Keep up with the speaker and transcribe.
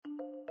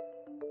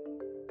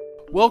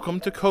Welcome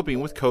to Coping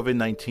with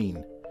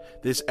COVID-19.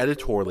 This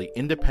editorially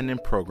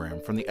independent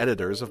program from the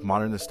editors of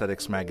Modern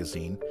Aesthetics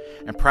Magazine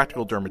and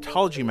Practical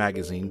Dermatology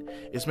Magazine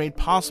is made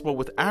possible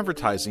with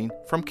advertising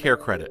from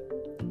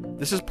CareCredit.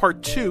 This is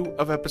part 2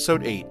 of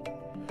episode 8.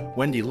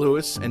 Wendy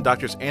Lewis and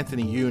Drs.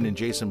 Anthony Yoon and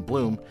Jason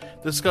Bloom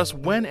discuss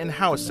when and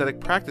how aesthetic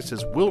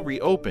practices will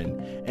reopen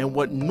and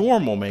what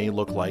normal may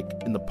look like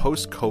in the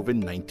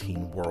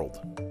post-COVID-19 world.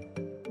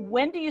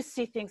 When do you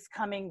see things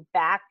coming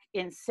back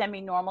in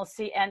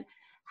semi-normalcy, and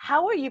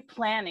how are you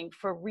planning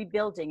for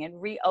rebuilding and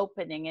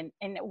reopening,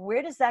 and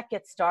where does that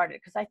get started?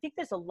 Because I think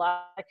there's a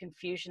lot of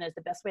confusion as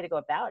the best way to go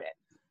about it.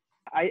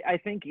 I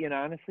think,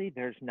 honestly,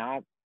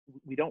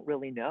 we don't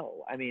really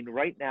know. I mean,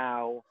 right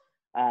now,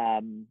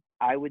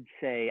 I would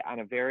say on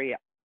a very,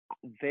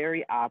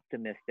 very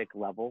optimistic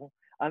level.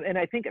 And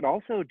I think it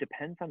also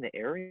depends on the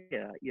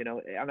area,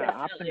 on an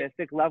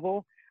optimistic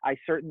level. I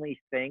certainly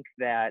think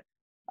that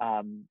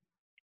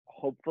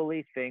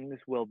hopefully things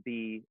will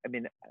be,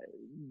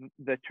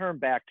 the term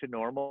back to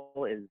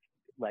normal is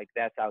like,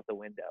 that's out the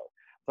window.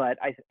 But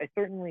I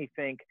certainly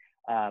think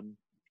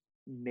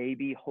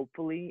maybe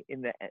hopefully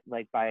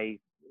by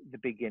the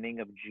beginning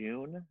of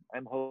June,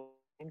 I'm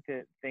hoping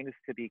things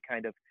to be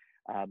kind of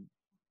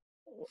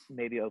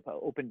maybe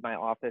opened my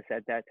office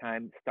at that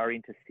time,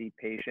 starting to see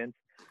patients.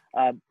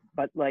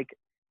 But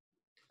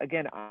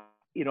again,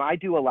 I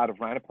do a lot of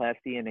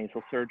rhinoplasty and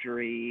nasal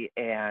surgery,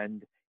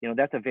 and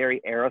that's a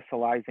very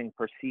aerosolizing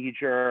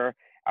procedure.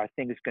 Are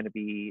things going to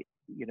be,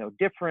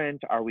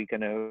 different? Are we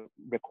going to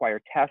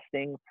require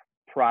testing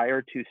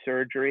prior to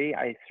surgery?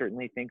 I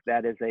certainly think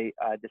that is a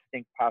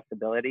distinct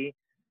possibility.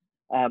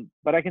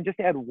 But I can just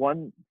add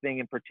one thing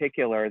in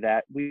particular,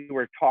 that we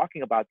were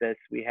talking about this.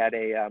 We had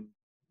a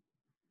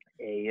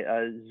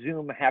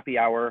Zoom happy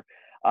hour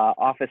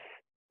office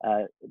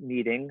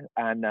meeting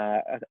on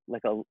a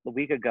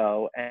week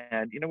ago,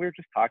 and we were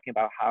just talking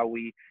about how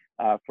we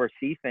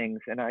foresee things.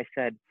 And I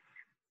said,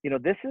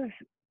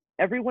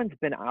 everyone's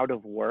been out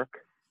of work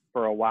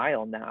for a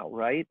while now,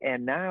 right?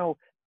 And now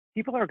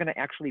people are going to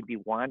actually be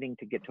wanting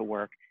to get to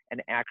work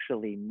and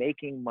actually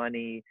making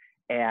money.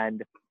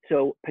 And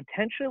so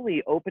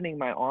potentially opening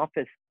my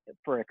office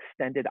for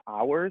extended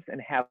hours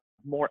and have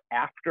more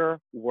after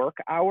work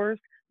hours.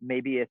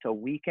 Maybe it's a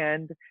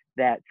weekend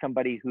that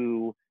somebody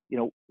who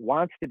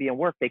wants to be in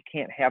work, they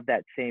can't have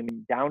that same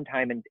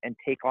downtime and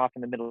take off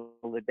in the middle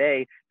of the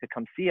day to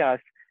come see us.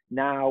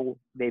 Now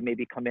they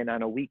maybe come in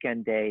on a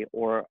weekend day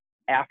or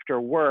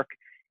after work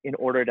in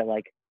order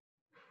to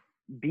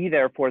be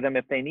there for them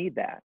if they need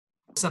that.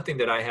 Something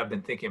that I have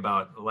been thinking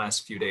about the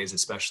last few days,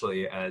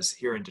 especially as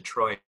here in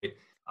Detroit,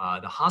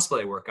 the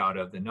hospital I work out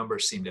of, the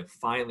numbers seem to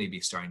finally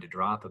be starting to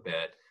drop a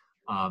bit.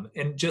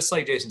 And just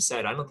like Jason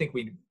said, I don't think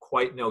we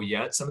quite know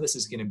yet. Some of this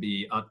is going to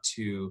be up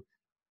to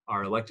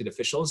our elected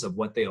officials of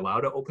what they allow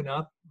to open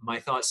up. My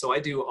thoughts, so I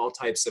do all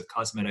types of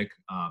cosmetic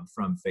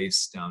from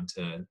face down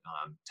to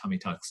tummy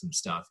tucks and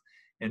stuff.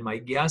 And my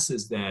guess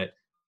is that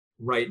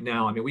right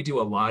now, we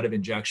do a lot of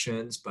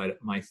injections, but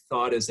my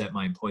thought is that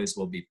my employees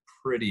will be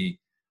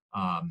pretty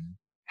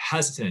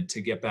hesitant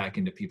to get back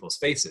into people's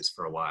faces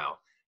for a while.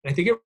 And I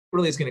think it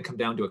really is going to come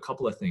down to a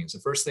couple of things. The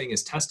first thing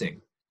is testing.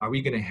 Are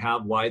we going to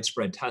have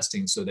widespread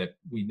testing so that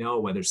we know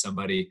whether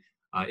somebody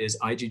is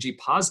IgG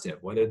positive,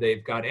 whether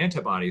they've got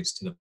antibodies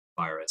to the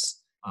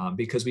virus?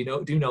 Because we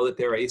do know that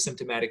they're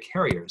asymptomatic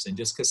carriers. And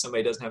just because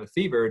somebody doesn't have a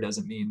fever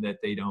doesn't mean that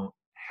they don't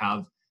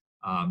have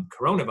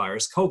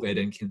coronavirus, COVID,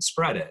 and can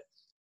spread it.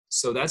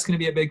 So that's going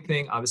to be a big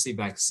thing. Obviously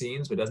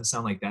vaccines, but it doesn't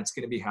sound like that's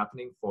going to be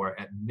happening for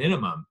at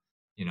minimum,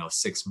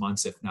 6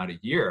 months, if not a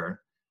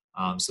year.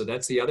 So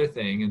that's the other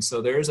thing. And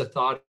so there's a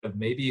thought of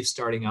maybe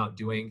starting out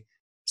doing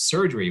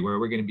surgery where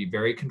we're going to be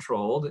very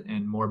controlled,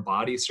 and more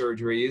body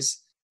surgeries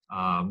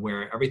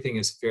where everything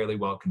is fairly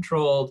well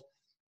controlled.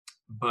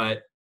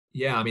 But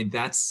yeah,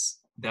 that's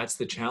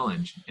the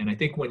challenge. And I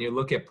think when you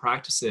look at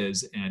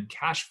practices and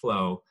cash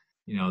flow,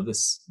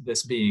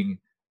 this being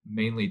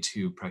mainly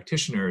to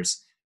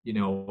practitioners,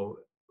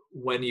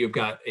 when you've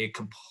got a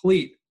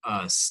complete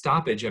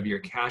stoppage of your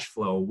cash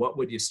flow, what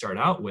would you start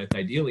out with?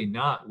 Ideally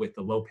not with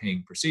the low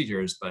paying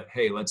procedures, but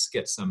hey, let's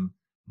get some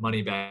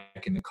money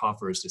back in the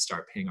coffers to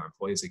start paying our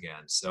employees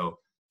again. So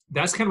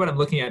that's kind of what I'm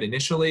looking at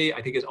initially.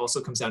 I think it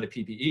also comes down to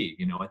PPE.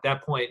 At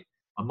that point,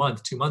 a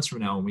month, 2 months from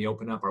now, when we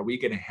open up, are we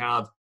going to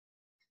have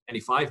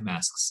N95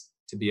 masks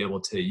to be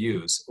able to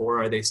use?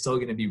 Or are they still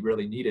going to be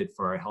really needed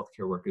for our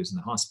healthcare workers in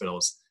the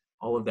hospitals?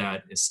 All of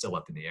that is still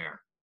up in the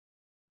air.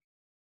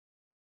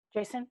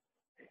 Jason?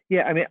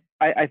 Yeah,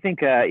 I think,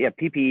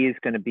 PPE is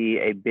going to be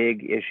a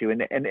big issue.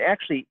 And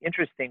actually,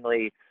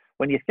 interestingly,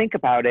 when you think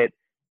about it,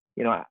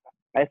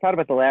 I thought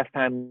about the last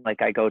time,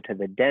 I go to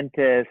the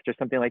dentist or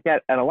something like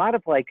that. And a lot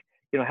of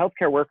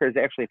healthcare workers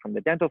actually from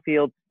the dental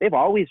field, they've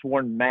always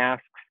worn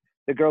masks.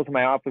 The girls in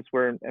my office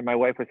and my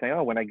wife were saying,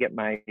 oh, when I get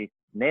my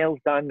nails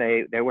done,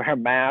 they wear a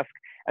mask.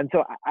 And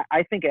so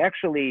I think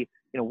actually,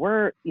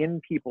 we're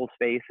in people's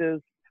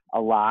faces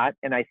a lot.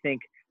 And I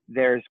think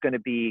there's going to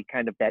be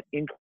kind of that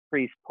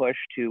increased push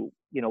to,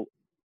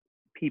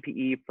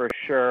 PPE for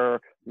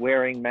sure,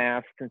 wearing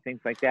masks and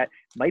things like that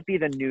might be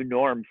the new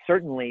norm,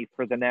 certainly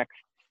for the next,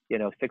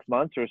 6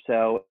 months or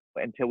so,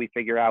 until we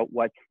figure out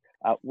what's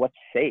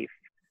safe.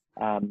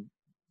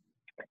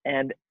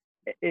 And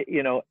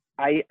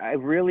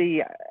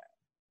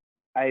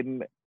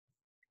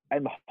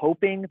I'm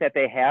hoping that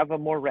they have a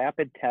more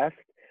rapid test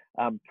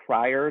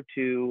prior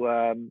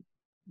to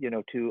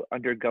to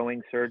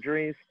undergoing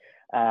surgeries.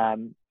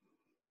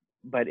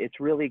 But it's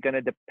really going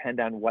to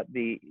depend on what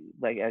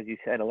as you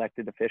said,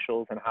 elected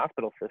officials and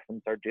hospital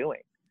systems are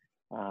doing.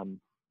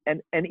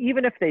 And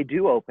even if they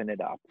do open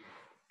it up,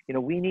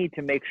 we need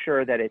to make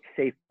sure that it's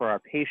safe for our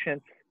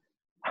patients,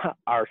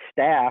 our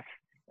staff,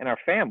 and our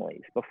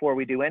families before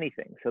we do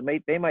anything. So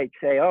they might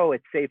say, oh,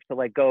 it's safe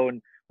to go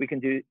and we can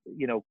do,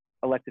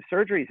 elective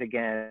surgeries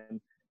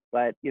again,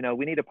 but,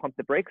 we need to pump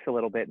the brakes a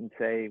little bit and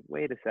say,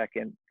 wait a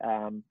second,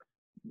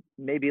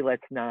 maybe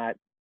let's not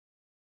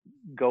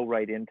go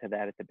right into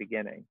that at the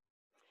beginning.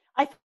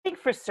 I think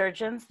for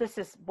surgeons, this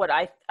is what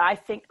I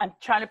think. I'm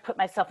trying to put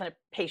myself in a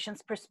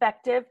patient's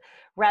perspective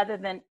rather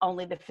than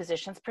only the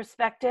physician's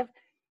perspective.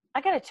 I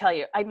got to tell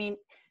you, I mean,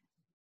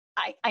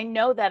 I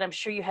know that I'm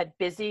sure you had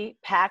busy,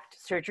 packed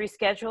surgery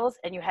schedules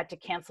and you had to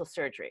cancel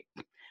surgery.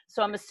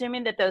 So I'm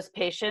assuming that those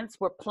patients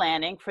were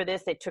planning for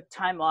this. They took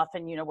time off,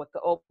 and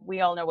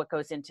we all know what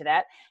goes into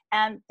that,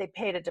 and they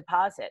paid a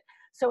deposit.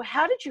 So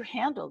how did you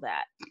handle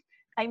that?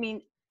 I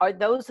mean, are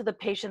those the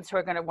patients who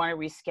are going to want to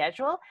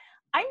reschedule?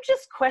 I'm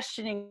just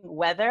questioning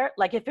whether,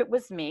 if it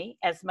was me,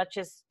 as much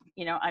as,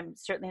 I'm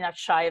certainly not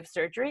shy of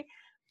surgery,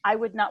 I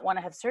would not want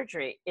to have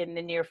surgery in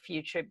the near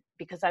future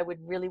because I would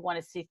really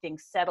want to see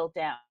things settle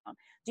down.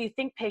 Do you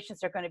think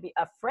patients are going to be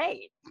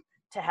afraid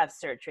to have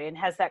surgery? And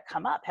has that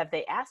come up? Have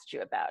they asked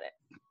you about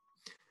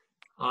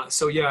it?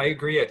 So yeah, I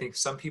agree. I think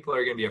some people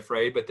are going to be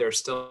afraid, but there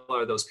still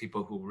are those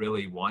people who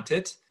really want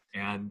it.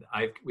 And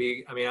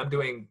I'm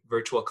doing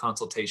virtual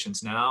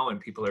consultations now, and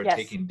people are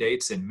taking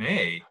dates in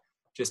May,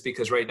 just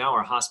because right now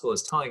our hospital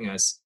is telling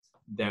us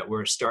that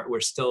we're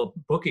still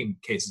booking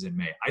cases in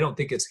May. I don't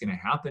think it's going to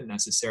happen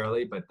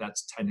necessarily, but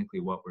that's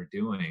technically what we're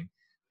doing.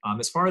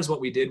 As far as what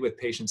we did with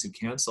patients who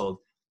canceled,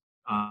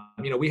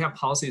 we have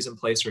policies in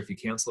place where if you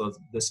cancel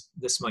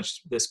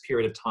this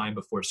period of time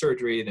before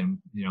surgery,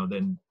 then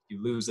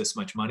you lose this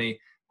much money.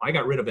 I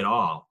got rid of it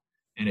all.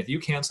 And if you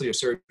cancel your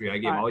surgery, I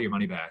give all your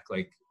money back,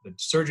 like the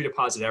surgery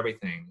deposit,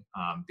 everything.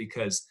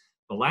 Because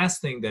the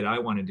last thing that I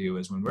want to do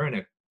is when we're in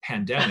a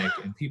pandemic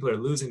and people are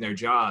losing their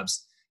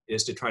jobs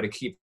is to try to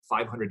keep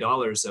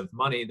 $500 of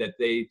money that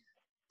they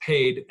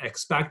paid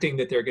expecting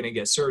that they're going to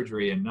get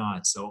surgery and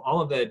not. So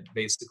all of that,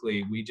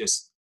 basically, we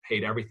just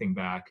paid everything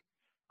back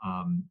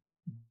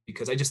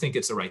because I just think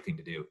it's the right thing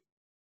to do.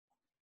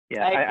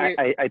 Yeah,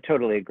 I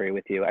totally agree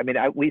with you. I mean,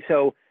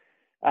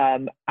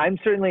 I'm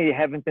certainly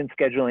haven't been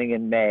scheduling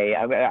in May.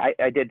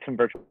 I did some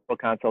virtual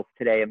consults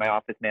today, and my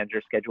office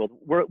manager scheduled.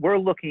 We're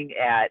looking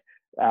at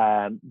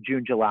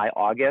June, July,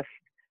 August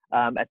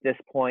at this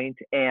point,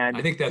 and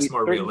I think that's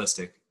more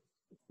realistic.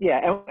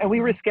 Yeah, and we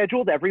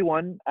rescheduled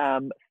everyone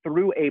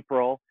through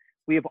April.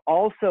 We have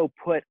also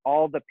put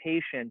all the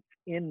patients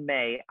in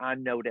May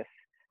on notice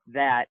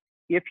that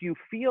if you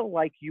feel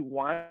like you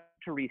want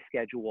to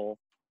reschedule,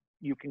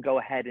 you can go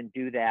ahead and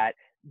do that,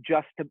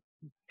 just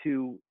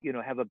to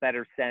have a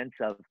better sense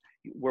of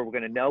where we're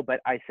going to know.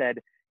 But I said,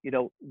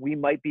 we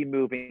might be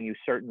moving you,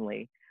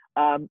 certainly.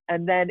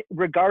 And then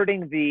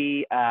regarding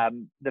the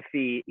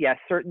fee, yes,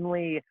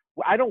 certainly.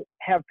 I don't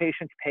have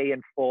patients pay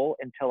in full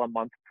until a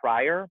month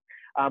prior,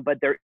 but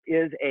there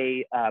is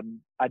a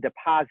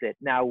deposit.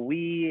 Now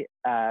we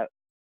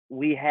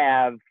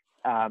have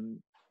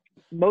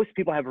most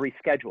people have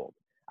rescheduled.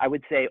 I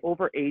would say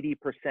over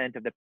 80%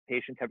 of the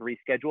patients have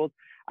rescheduled.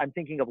 I'm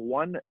thinking of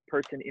one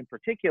person in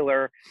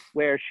particular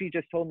where she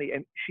just told me,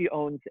 and she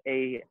owns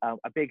a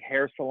big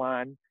hair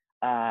salon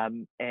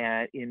and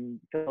in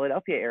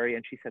Philadelphia area,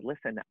 and she said,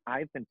 listen,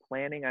 I've been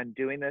planning on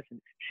doing this.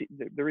 And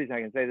the reason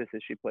I can say this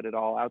is she put it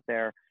all out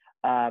there.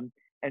 And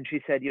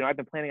she said, I've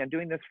been planning on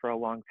doing this for a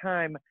long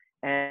time,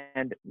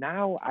 and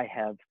now I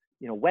have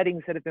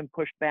weddings that have been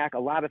pushed back, a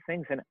lot of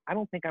things, and I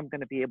don't think I'm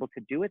going to be able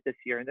to do it this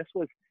year. And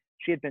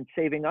she had been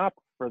saving up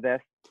for this.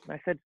 And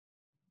I said,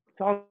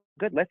 it's all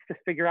good. Let's just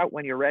figure out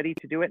when you're ready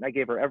to do it. And I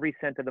gave her every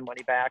cent of the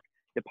money back,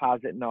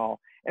 deposit and all.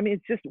 I mean,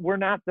 it's just, we're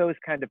not those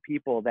kind of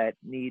people that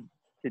need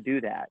to do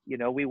that.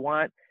 We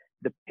want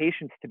the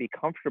patients to be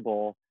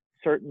comfortable,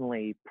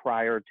 certainly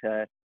prior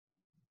to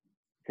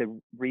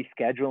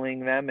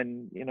rescheduling them.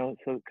 And,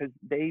 so, because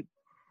they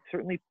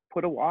certainly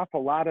put off a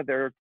lot of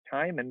their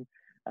time and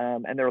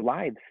their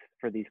lives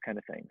for these kind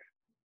of things.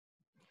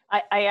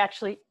 I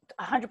actually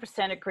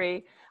 100%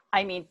 agree.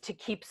 I mean, to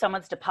keep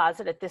someone's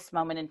deposit at this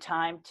moment in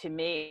time, to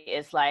me,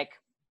 is like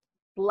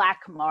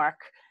black mark.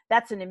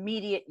 That's an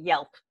immediate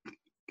Yelp.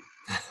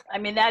 I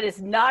mean, that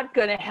is not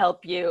going to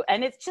help you.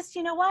 And it's just,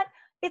 you know what?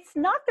 it's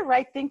not the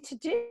right thing to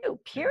do,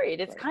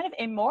 period. It's kind of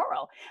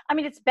immoral. I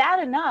mean, it's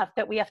bad enough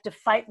that we have to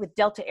fight with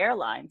Delta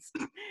Airlines.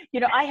 You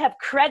know, I have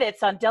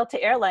credits on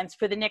Delta Airlines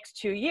for the next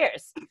 2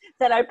 years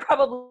that I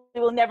probably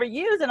will never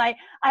use. And I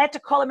had to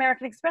call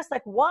American Express,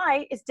 like,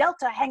 why is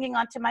Delta hanging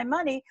on to my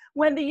money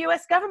when the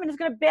US government is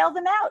going to bail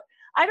them out?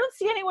 I don't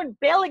see anyone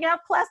bailing out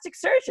plastic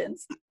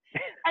surgeons.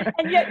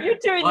 And yet you're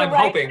doing well, the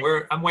right thing.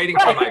 I'm waiting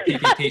for my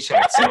PPP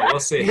check, so we'll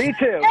see. Me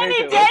too.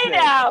 Any day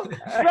now,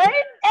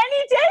 right?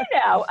 Any day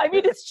now. I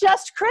mean, it's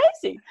just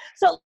crazy.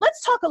 So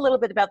let's talk a little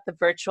bit about the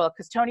virtual,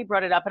 because Tony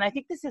brought it up. And I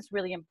think this is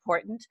really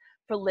important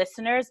for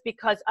listeners,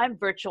 because I'm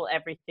virtual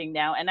everything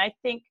now. And I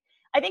think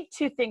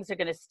two things are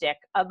going to stick,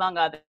 among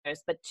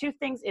others, but two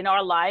things in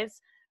our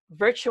lives: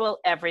 virtual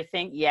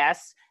everything,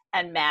 yes,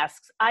 and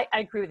masks. I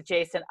agree with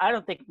Jason. I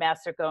don't think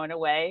masks are going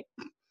away.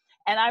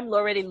 And I'm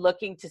already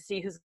looking to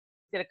see who's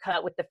going to come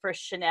out with the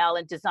first Chanel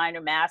and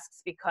designer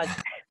masks, because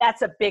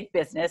that's a big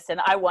business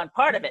and I want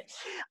part of it.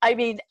 I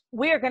mean,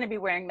 we are going to be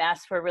wearing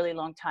masks for a really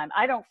long time.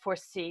 I don't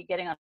foresee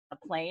getting on a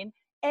plane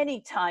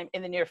anytime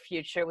in the near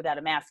future without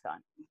a mask on,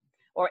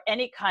 or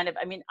any kind of,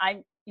 I mean,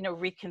 I'm,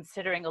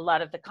 reconsidering a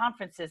lot of the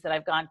conferences that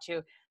I've gone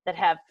to that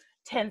have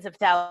tens of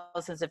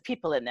thousands of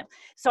people in them.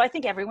 So I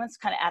think everyone's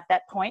kind of at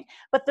that point.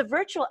 But the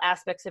virtual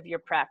aspects of your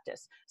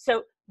practice.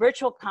 So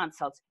virtual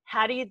consults,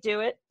 how do you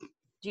do it?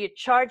 Do you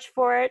charge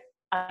for it?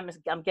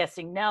 I'm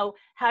guessing no.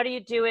 How do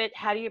you do it?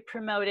 How do you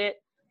promote it?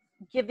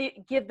 Give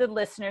the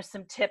listeners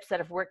some tips that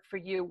have worked for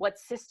you. What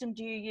system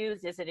do you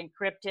use? Is it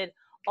encrypted?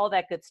 All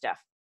that good stuff.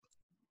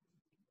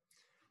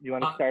 You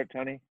want to start,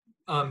 Tony?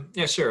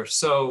 Yeah, sure.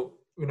 So,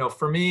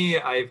 for me,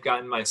 I've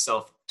gotten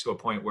myself to a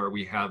point where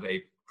we have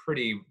a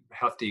pretty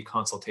hefty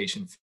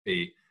consultation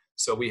fee.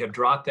 So we have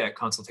dropped that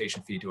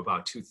consultation fee to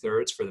about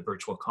 2/3 for the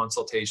virtual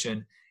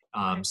consultation.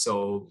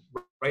 So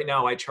right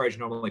now I charge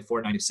normally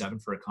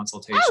 $497 for a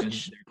consultation.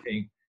 Ouch.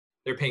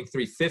 They're paying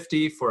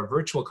 $350 for a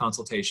virtual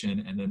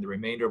consultation, and then the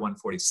remainder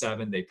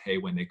 $147 they pay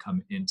when they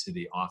come into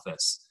the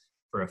office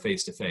for a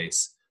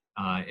face-to-face.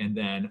 And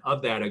then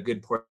of that, a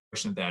good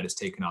portion of that is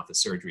taken off the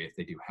surgery if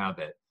they do have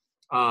it.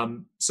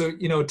 So,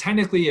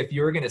 technically, if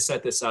you're going to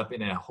set this up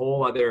in a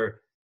whole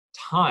other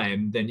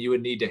time, then you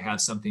would need to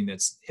have something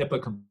that's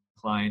HIPAA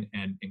compliant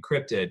and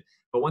encrypted.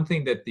 But one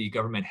thing that the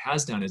government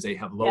has done is they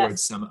have lowered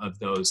some of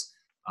those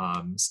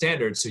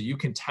standards. So you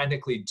can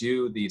technically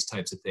do these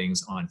types of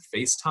things on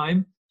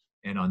FaceTime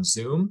and on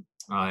Zoom.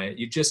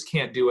 You just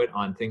can't do it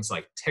on things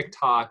like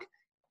TikTok,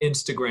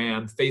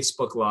 Instagram,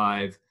 Facebook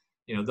Live,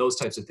 those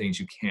types of things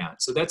you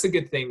can't. So that's a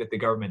good thing that the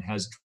government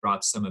has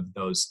dropped some of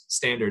those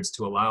standards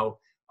to allow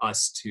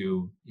us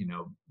to,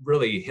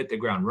 really hit the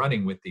ground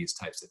running with these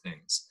types of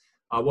things.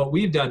 What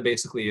we've done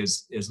basically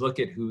is look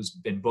at who's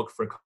been booked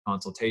for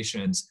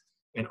consultations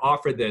and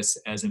offer this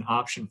as an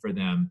option for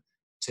them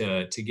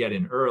to get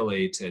in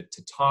early, to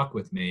talk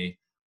with me.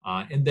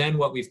 And then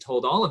what we've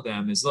told all of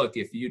them is, look,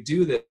 if you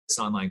do this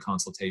online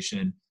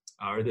consultation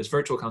or this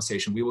virtual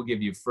consultation, we will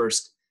give you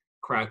first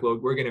crack.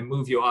 We're going to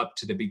move you up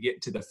to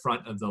the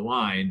front of the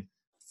line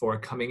for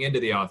coming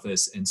into the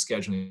office and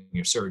scheduling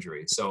your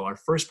surgery. So our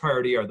first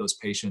priority are those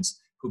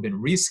patients who've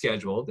been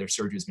rescheduled, their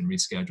surgery has been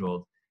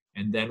rescheduled,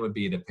 and then would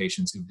be the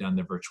patients who've done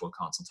the virtual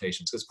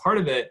consultations. Because part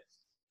of it,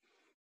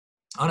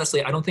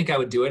 honestly, I don't think I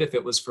would do it if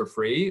it was for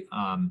free,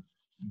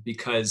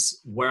 because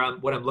what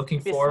I'm looking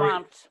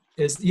for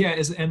is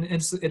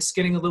it's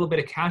getting a little bit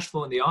of cash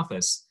flow in the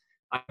office.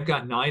 I've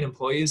got 9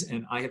 employees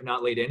and I have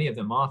not laid any of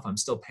them off. I'm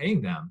still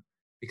paying them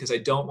because I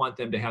don't want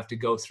them to have to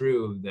go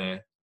through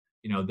the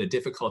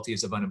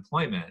difficulties of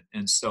unemployment.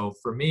 And so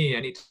for me,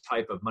 any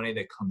type of money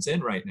that comes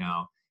in right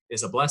now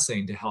is a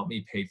blessing to help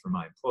me pay for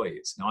my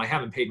employees. Now I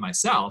haven't paid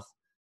myself,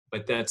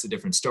 but that's a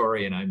different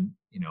story. And I'm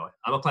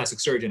a plastic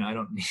surgeon.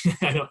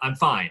 I'm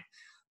fine.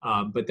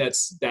 But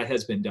that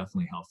has been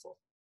definitely helpful.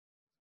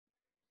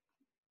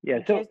 Yeah.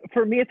 So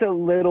for me, it's a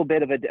little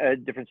bit of a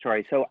different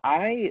story. So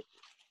and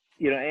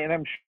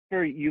I'm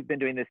sure you've been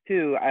doing this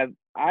too.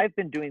 I've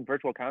been doing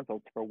virtual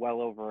consults for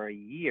well over a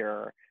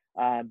year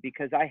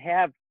because I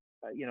have,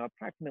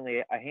 approximately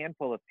a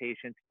handful of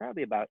patients,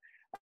 probably about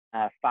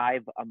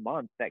 5 a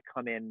month that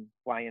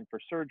fly in for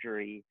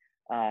surgery,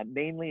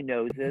 mainly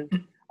noses,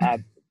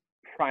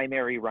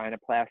 primary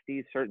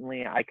rhinoplasties.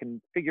 Certainly I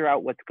can figure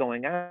out what's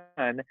going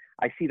on.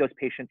 I see those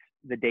patients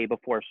the day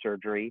before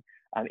surgery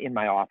in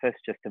my office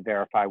just to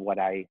verify what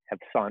I have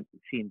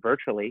seen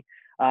virtually.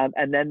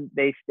 And then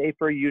they stay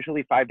for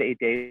usually 5 to 8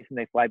 days and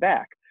they fly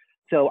back.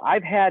 So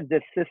I've had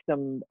this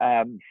system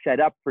set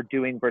up for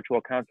doing virtual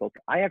consults.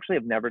 I actually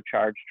have never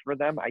charged for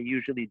them. I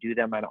usually do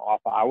them on off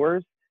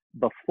hours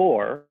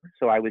before.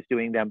 So I was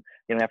doing them,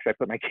 after I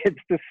put my kids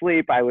to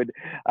sleep, I would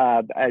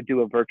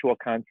do a virtual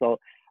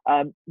consult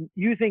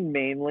using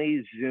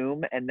mainly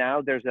Zoom. And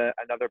now there's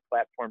another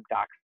platform,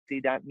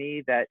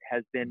 Doxy.me, that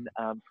has been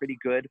pretty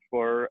good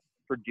for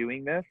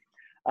doing this.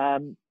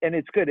 And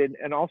it's good.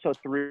 And also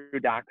through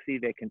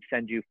Doxy, they can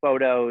send you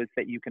photos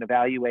that you can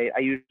evaluate. I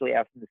usually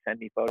ask them to send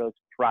me photos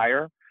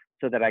prior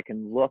so that I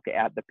can look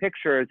at the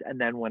pictures,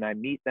 and then when I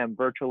meet them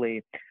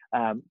virtually,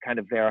 kind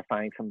of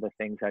verifying some of the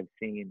things I've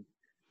seen.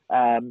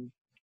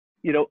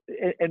 You know,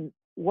 and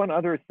one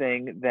other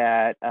thing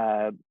that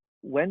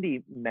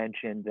Wendy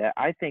mentioned that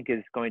I think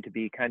is going to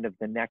be kind of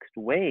the next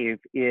wave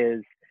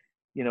is,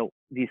 you know,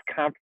 these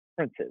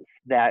conferences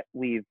that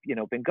we've, you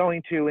know, been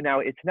going to, and now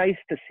it's nice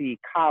to see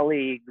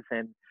colleagues,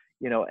 and,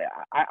 you know,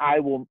 I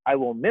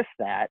will miss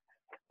that,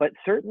 but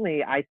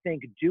certainly I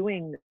think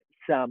doing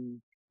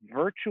some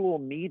virtual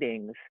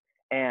meetings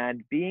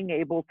and being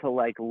able to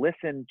like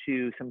listen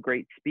to some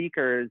great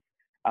speakers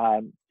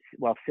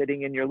while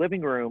sitting in your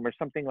living room or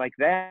something like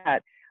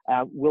that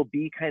will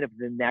be kind of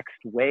the next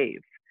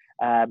wave.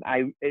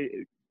 I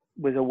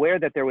was aware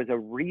that there was a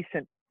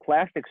recent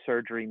plastic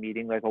surgery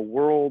meeting, like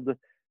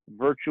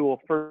a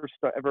first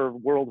ever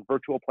world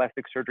virtual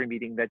plastic surgery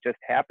meeting that just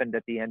happened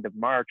at the end of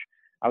March.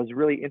 I was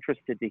really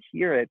interested to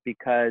hear it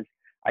because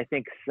I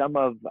think some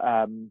of,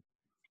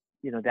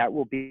 you know, that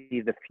will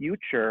be the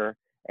future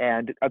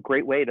and a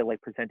great way to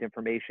like present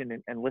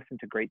information and listen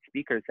to great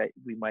speakers that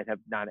we might have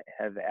not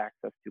have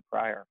access to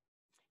prior.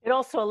 It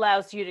also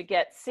allows you to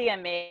get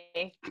CME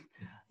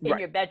in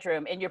your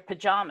bedroom, in your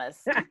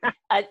pajamas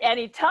at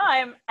any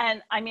time.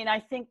 And I mean, I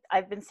think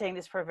I've been saying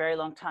this for a very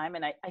long time.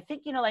 And I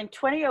think, you know, in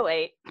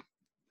 2008,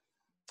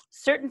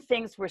 certain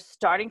things were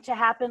starting to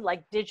happen,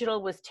 like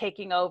digital was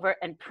taking over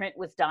and print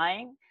was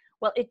dying.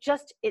 Well,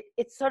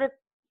 it sort of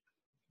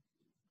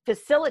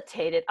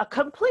facilitated a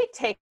complete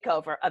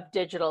takeover of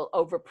digital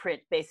over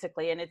print,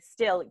 basically. And it's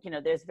still, you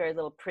know, there's very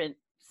little print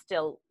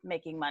still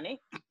making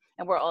money,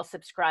 and we're all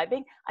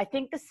subscribing. I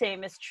think the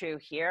same is true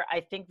here.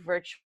 I think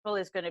virtual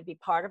is going to be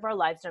part of our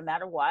lives no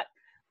matter what.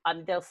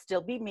 There'll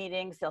still be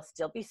meetings, there'll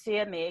still be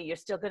CME, you're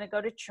still going to go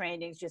to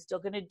trainings, you're still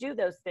going to do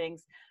those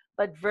things,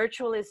 but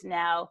virtual is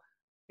now,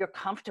 you're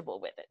comfortable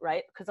with it,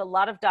 right? Because a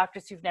lot of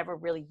doctors who've never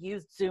really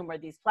used Zoom or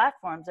these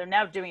platforms are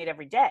now doing it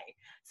every day.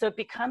 So it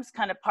becomes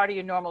kind of part of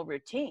your normal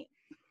routine.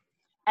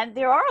 And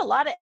there are a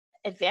lot of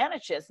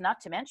advantages,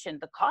 not to mention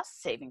the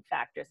cost saving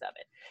factors of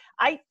it.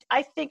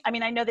 I think, I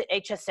mean, I know that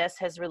HSS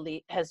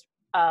has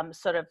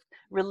sort of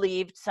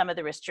relieved some of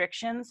the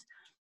restrictions,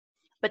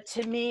 but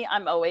to me,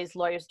 I'm always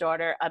lawyer's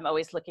daughter. I'm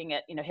always looking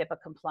at, you know,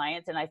 HIPAA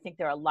compliance. And I think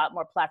there are a lot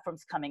more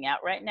platforms coming out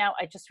right now.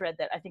 I just read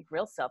that I think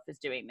RealSelf is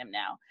doing them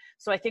now.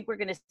 So I think we're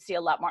going to see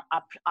a lot more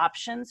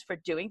options for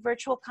doing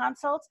virtual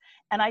consults.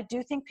 And I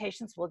do think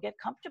patients will get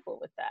comfortable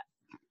with that.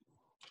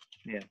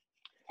 Yeah.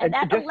 And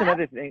that just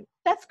another thing.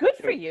 That's good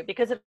for you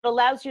because it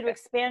allows you to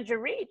expand your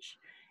reach.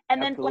 And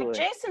then, Absolutely. like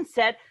Jason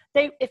said,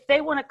 if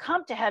they want to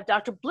come to have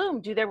Dr. Bloom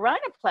do their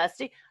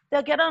rhinoplasty,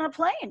 they'll get on a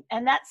plane,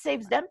 and that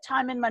saves them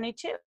time and money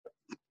too.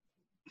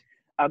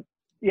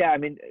 Yeah, I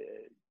mean,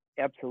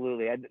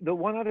 absolutely. And the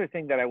one other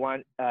thing that I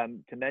want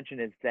to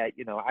mention is that,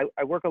 you know,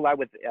 I work a lot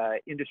with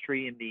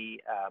industry in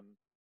the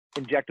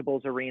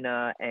injectables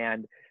arena,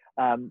 and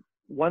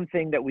one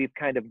thing that we've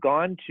kind of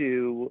gone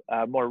to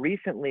more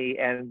recently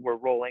and we're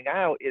rolling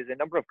out is a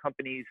number of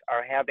companies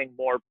are having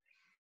more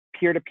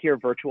peer-to-peer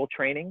virtual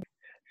training.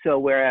 So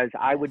whereas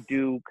I would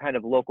do kind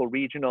of local,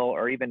 regional,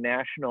 or even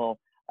national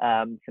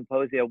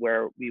symposia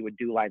where we would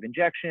do live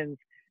injections,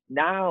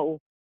 now,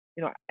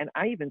 you know, and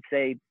I even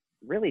say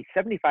really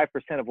 75%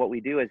 of what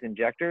we do as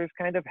injectors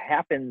kind of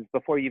happens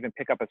before you even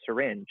pick up a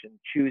syringe, and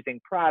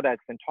choosing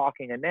products and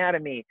talking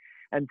anatomy.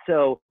 And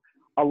so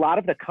a lot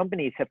of the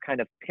companies have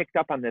kind of picked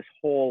up on this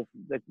whole,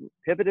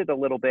 pivoted a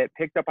little bit,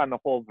 picked up on the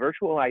whole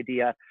virtual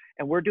idea.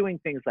 And we're doing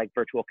things like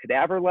virtual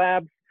cadaver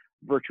labs,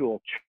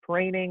 virtual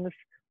trainings,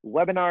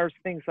 webinars,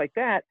 things like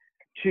that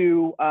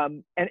to,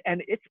 and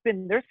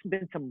there's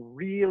been some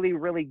really,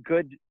 really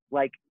good,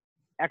 like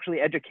actually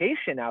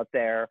education out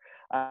there.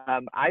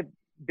 I've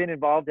been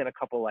involved in a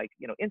couple, like,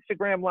 you know,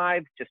 Instagram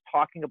lives, just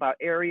talking about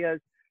areas,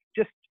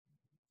 just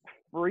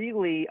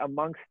freely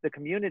amongst the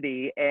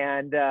community,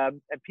 and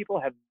people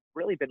have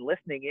really been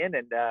listening in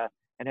and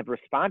have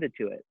responded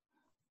to it.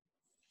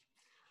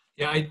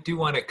 Yeah, I do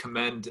want to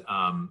commend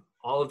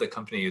all of the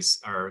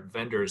companies. Our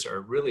vendors are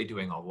really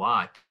doing a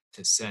lot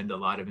to send a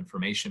lot of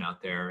information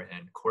out there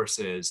and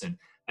courses, and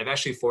I've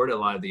actually forwarded a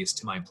lot of these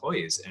to my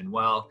employees. And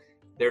while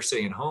they're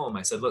sitting at home,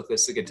 I said, look,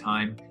 this is a good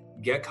time.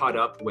 Get caught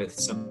up with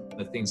some of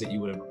the things that you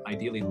would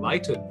ideally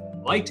like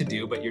to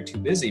do, but you're too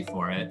busy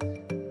for it.